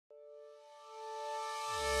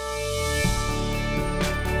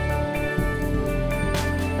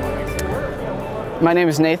My name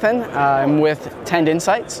is Nathan. I'm with Tend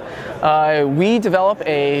Insights. We develop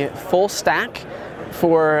a full stack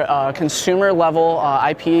for consumer level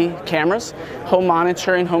IP cameras, home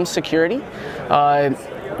monitoring, home security.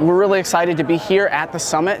 We're really excited to be here at the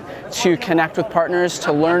summit to connect with partners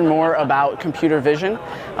to learn more about computer vision,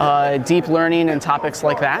 deep learning, and topics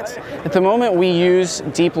like that. At the moment, we use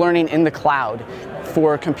deep learning in the cloud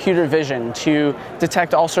for computer vision to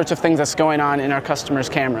detect all sorts of things that's going on in our customers'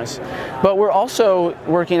 cameras. But we're also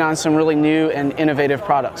working on some really new and innovative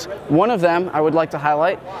products. One of them I would like to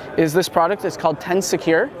highlight is this product. It's called Tend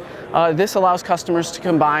Secure. This allows customers to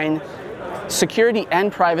combine security and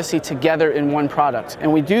privacy together in one product.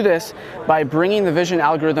 And we do this by bringing the vision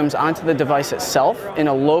algorithms onto the device itself in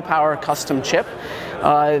a low power custom chip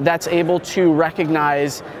that's able to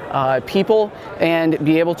recognize people and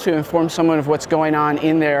be able to inform someone of what's going on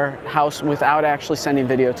in their house without actually sending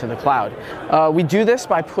video to the cloud. We do this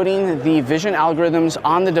by putting the vision algorithms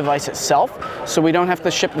on the device itself, so we don't have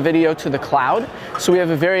to ship the video to the cloud. So we have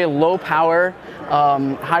a very low power,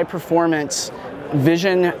 high performance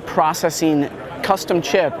vision processing custom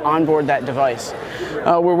chip on board that device.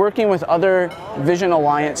 We're working with other Vision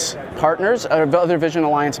Alliance partners, other Vision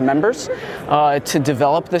Alliance members to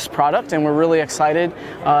develop this product, and we're really excited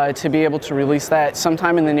to be able to release that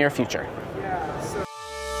sometime in the near future.